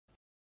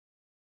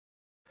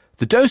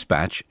The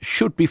doseBadge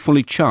should be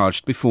fully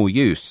charged before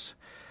use.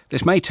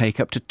 This may take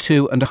up to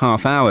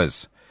 2.5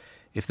 hours.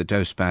 If the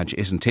doseBadge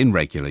isn't in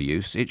regular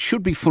use, it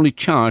should be fully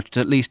charged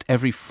at least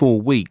every 4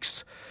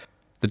 weeks.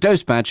 The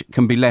doseBadge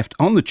can be left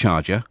on the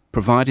charger,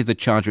 provided the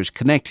charger is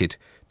connected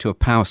to a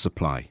power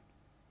supply.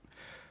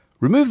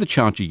 Remove the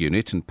charger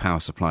unit and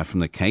power supply from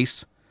the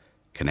case.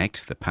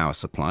 Connect the power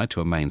supply to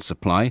a mains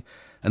supply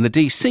and the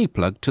DC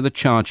plug to the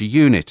charger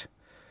unit.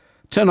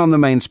 Turn on the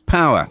mains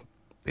power.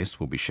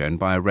 This will be shown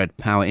by a red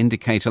power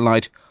indicator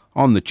light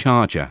on the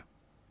charger.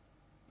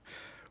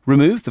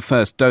 Remove the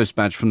first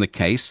doseBadge from the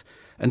case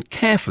and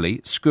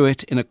carefully screw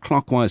it in a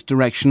clockwise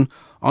direction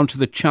onto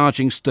the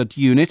charging stud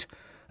unit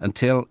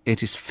until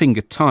it is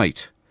finger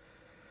tight.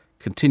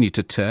 Continue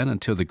to turn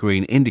until the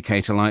green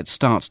indicator light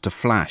starts to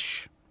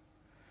flash.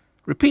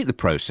 Repeat the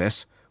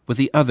process with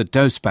the other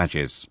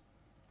doseBadges.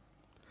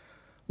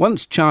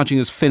 Once charging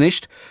is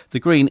finished, the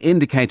green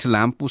indicator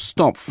lamp will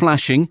stop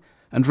flashing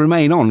and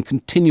remain on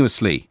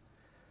continuously.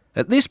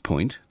 At this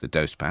point, the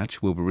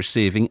doseBadge will be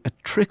receiving a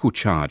trickle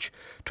charge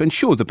to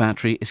ensure the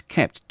battery is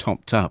kept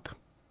topped up.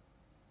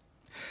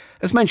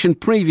 As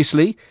mentioned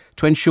previously,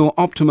 to ensure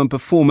optimum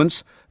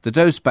performance, the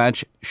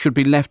doseBadge should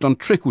be left on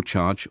trickle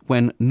charge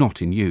when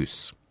not in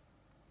use.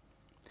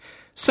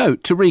 So,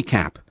 to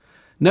recap,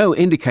 no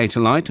indicator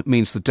light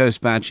means the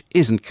doseBadge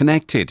isn't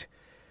connected.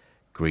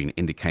 Green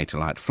indicator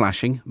light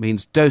flashing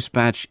means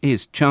doseBadge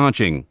is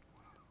charging.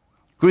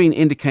 Green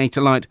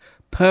indicator light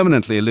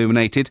permanently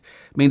illuminated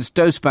means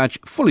doseBadge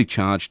fully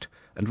charged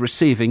and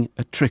receiving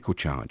a trickle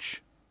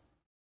charge.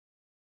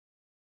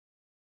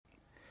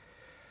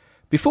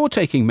 Before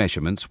taking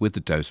measurements with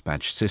the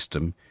doseBadge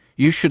system,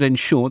 you should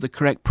ensure the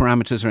correct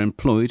parameters are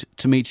employed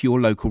to meet your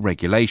local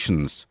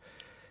regulations.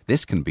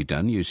 This can be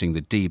done using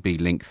the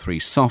DB Link 3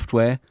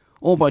 software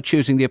or by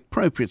choosing the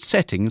appropriate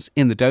settings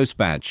in the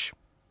doseBadge.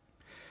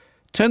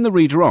 Turn the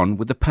reader on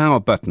with the power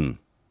button.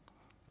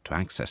 To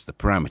access the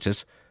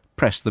parameters,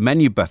 press the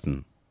menu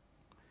button.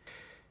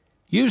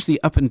 Use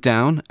the up and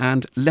down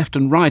and left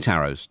and right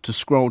arrows to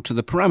scroll to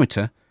the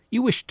parameter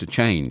you wish to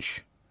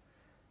change.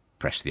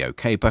 Press the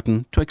OK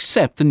button to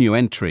accept the new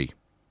entry.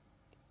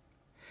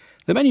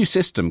 The menu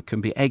system can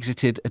be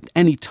exited at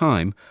any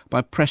time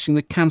by pressing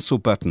the Cancel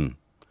button.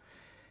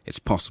 It's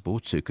possible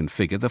to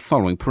configure the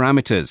following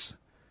parameters: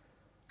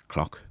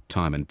 clock,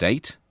 time and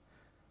date,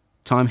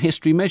 time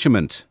history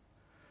measurement,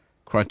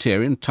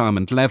 criterion, time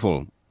and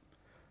level,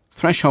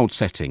 threshold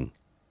setting,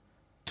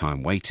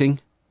 time waiting,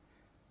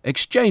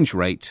 exchange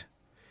rate,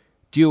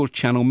 dual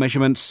channel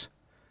measurements,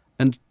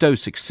 and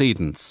dose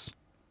exceedance.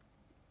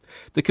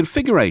 The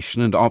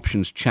Configuration and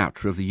Options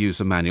chapter of the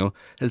user manual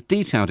has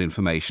detailed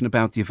information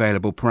about the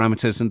available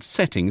parameters and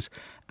settings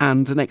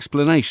and an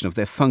explanation of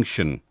their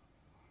function.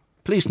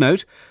 Please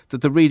note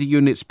that the reader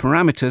unit's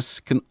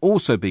parameters can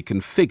also be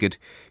configured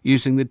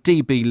using the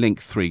DB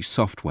Link 3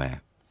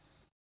 software.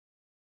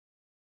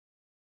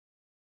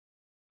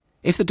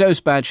 If the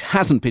doseBadge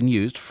hasn't been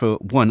used for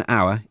 1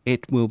 hour,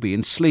 it will be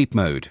in sleep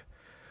mode.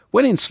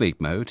 When in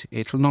sleep mode,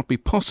 it will not be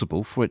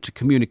possible for it to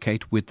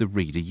communicate with the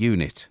reader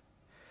unit.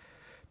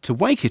 To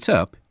wake it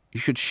up,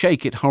 you should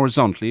shake it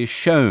horizontally as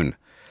shown.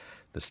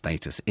 The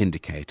status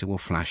indicator will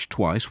flash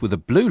twice with a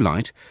blue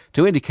light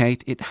to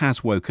indicate it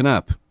has woken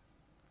up.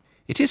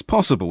 It is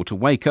possible to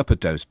wake up a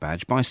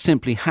doseBadge by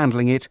simply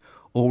handling it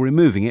or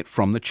removing it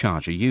from the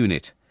charger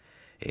unit.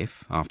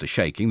 If, after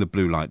shaking, the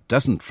blue light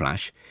doesn't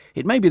flash,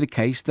 it may be the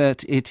case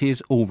that it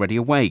is already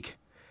awake.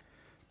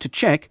 To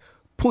check,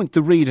 point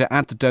the reader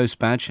at the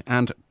doseBadge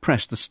and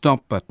press the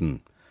stop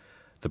button.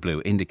 The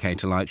blue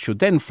indicator light should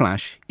then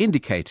flash,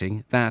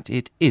 indicating that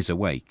it is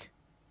awake.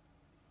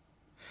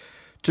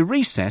 To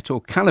reset or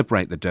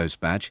calibrate the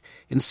doseBadge,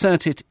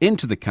 insert it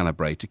into the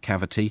calibrator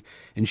cavity,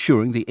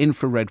 ensuring the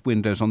infrared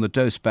windows on the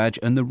doseBadge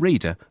and the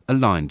reader are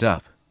lined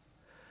up.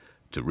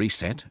 To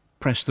reset,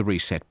 press the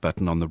reset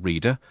button on the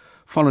reader,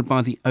 followed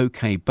by the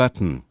OK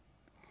button.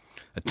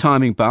 A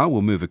timing bar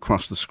will move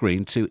across the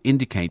screen to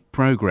indicate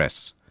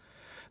progress.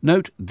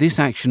 Note, this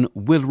action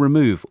will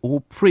remove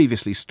all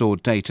previously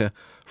stored data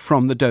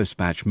from the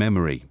doseBadge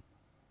memory.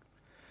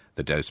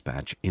 The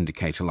doseBadge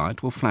indicator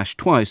light will flash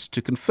twice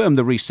to confirm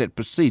the reset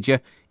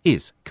procedure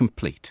is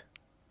complete.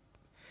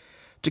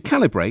 To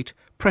calibrate,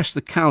 press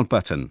the Cal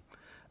button.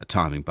 A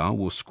timing bar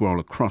will scroll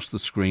across the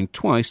screen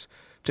twice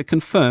to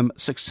confirm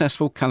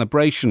successful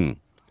calibration.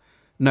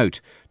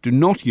 Note, do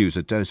not use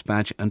a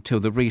doseBadge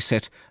until the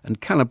reset and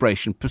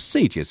calibration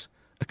procedures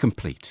are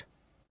complete.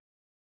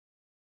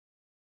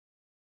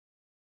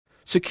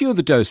 Secure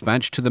the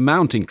doseBadge to the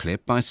mounting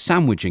clip by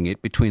sandwiching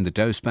it between the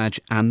doseBadge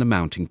and the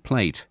mounting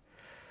plate.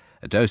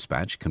 A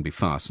doseBadge can be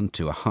fastened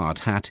to a hard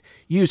hat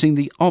using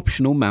the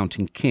optional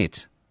mounting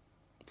kit.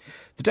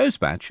 The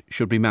doseBadge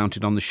should be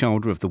mounted on the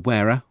shoulder of the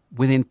wearer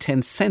within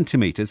 10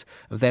 centimetres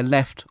of their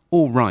left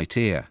or right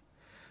ear.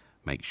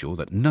 Make sure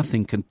that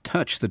nothing can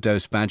touch the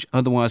doseBadge,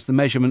 otherwise the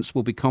measurements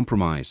will be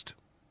compromised.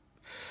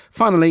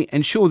 Finally,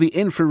 ensure the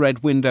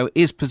infrared window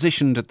is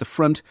positioned at the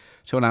front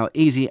to allow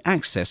easy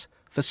access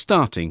for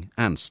starting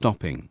and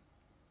stopping.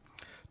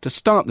 To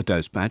start the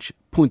doseBadge,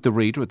 point the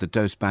reader at the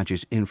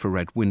doseBadge's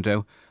infrared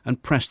window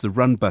and press the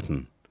Run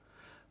button.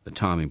 The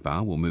timing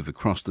bar will move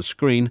across the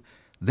screen,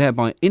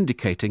 thereby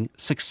indicating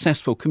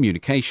successful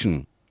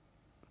communication.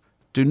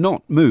 Do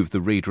not move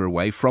the reader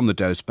away from the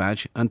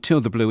doseBadge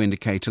until the blue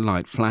indicator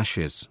light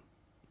flashes.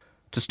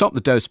 To stop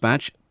the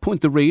doseBadge,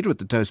 point the reader at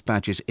the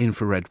doseBadge's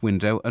infrared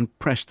window and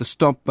press the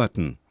Stop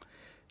button.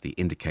 The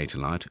indicator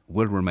light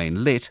will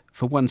remain lit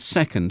for 1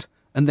 second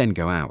and then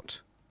go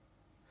out.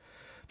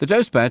 The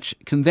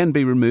doseBadge can then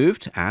be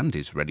removed and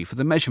is ready for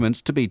the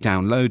measurements to be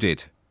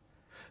downloaded.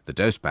 The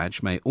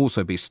doseBadge may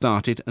also be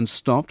started and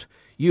stopped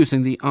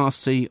using the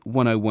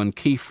RC101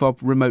 key fob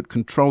remote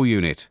control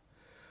unit.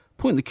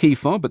 Point the key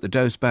fob at the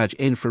doseBadge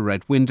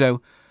infrared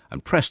window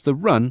and press the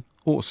Run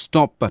or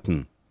Stop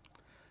button.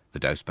 The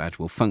doseBadge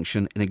will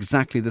function in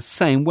exactly the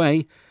same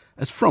way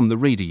as from the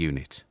reader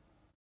unit.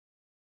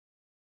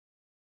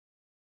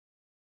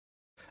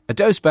 A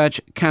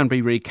doseBadge can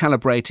be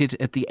recalibrated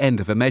at the end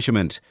of a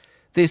measurement.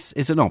 This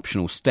is an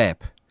optional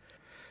step.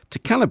 To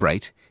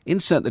calibrate,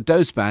 insert the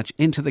doseBadge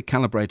into the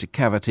calibrator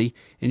cavity,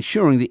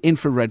 ensuring the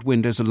infrared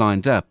windows are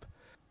lined up.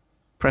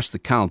 Press the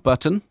Cal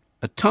button.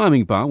 A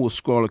timing bar will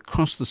scroll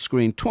across the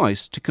screen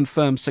twice to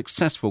confirm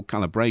successful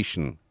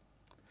calibration.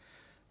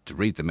 To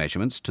read the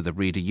measurements to the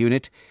reader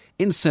unit,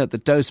 insert the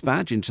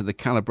doseBadge into the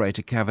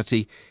calibrator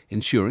cavity,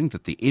 ensuring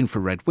that the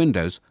infrared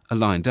windows are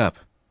lined up.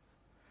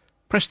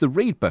 Press the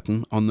Read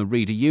button on the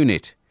reader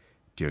unit.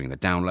 During the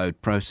download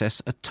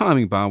process, a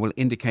timing bar will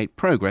indicate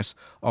progress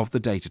of the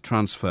data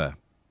transfer.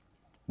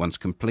 Once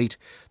complete,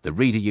 the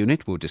reader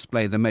unit will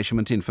display the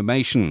measurement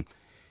information.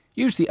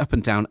 Use the up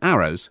and down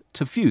arrows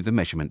to view the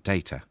measurement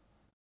data.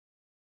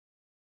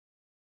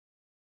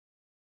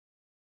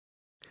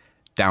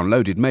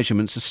 Downloaded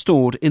measurements are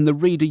stored in the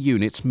reader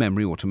unit's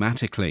memory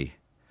automatically.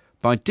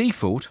 By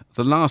default,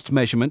 the last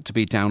measurement to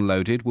be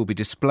downloaded will be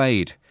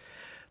displayed.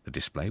 The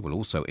display will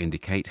also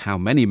indicate how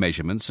many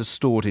measurements are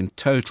stored in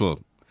total.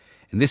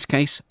 In this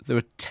case, there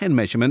are 10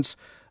 measurements,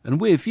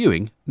 and we're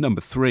viewing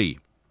number 3.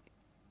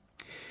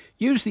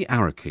 Use the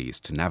arrow keys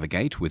to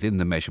navigate within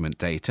the measurement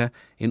data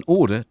in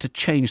order to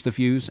change the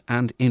views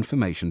and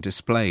information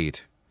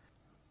displayed.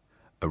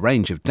 A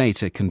range of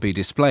data can be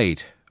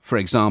displayed, for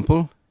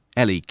example,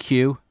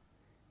 LEQ,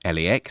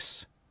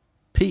 LEX,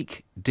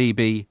 peak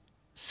dB,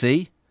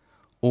 C,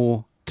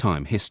 or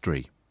time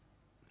history.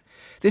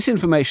 This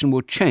information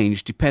will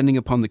change depending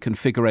upon the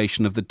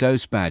configuration of the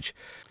doseBadge.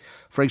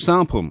 For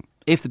example,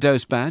 if the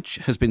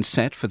doseBadge has been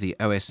set for the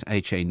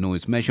OSHA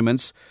noise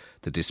measurements,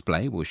 the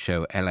display will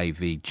show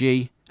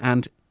LAVG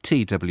and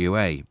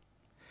TWA.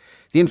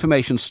 The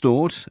information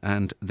stored,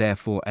 and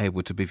therefore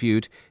able to be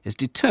viewed, is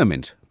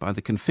determined by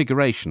the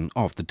configuration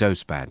of the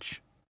doseBadge.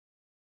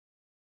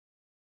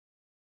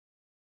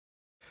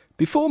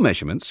 Before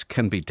measurements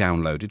can be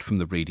downloaded from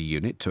the reader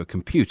unit to a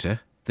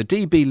computer, the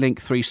DB Link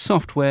 3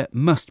 software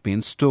must be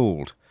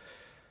installed.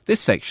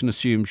 This section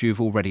assumes you've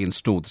already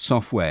installed the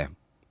software.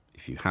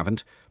 If you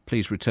haven't,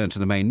 please return to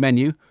the main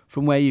menu,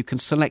 from where you can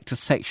select a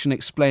section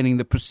explaining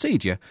the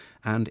procedure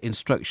and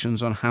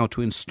instructions on how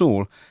to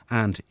install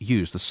and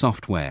use the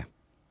software.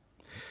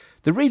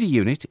 The reader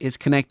unit is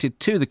connected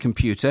to the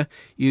computer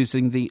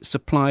using the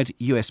supplied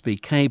USB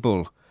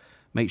cable.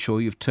 Make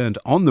sure you've turned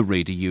on the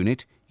reader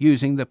unit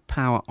using the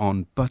Power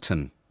On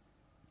button.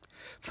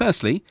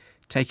 Firstly,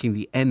 taking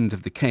the end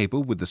of the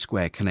cable with the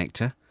square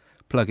connector,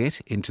 plug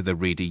it into the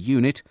reader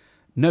unit,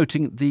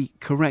 noting the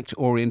correct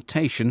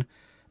orientation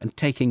and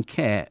taking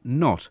care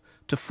not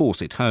to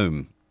force it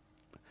home.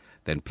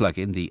 Then plug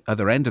in the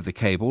other end of the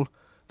cable,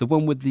 the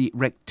one with the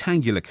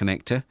rectangular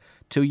connector,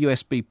 to a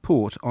USB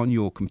port on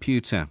your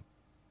computer.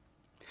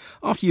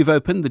 After you've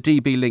opened the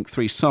DB Link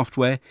 3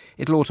 software,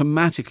 it'll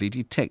automatically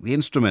detect the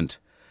instrument.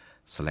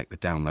 Select the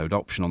download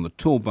option on the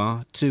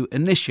toolbar to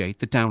initiate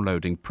the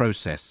downloading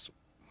process.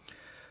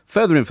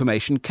 Further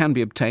information can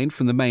be obtained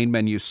from the main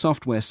menu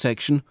software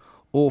section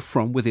or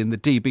from within the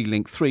DB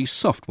Link 3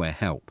 software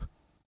help.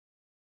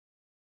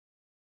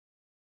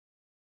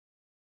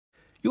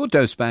 Your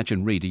doseBadge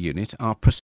and reader unit are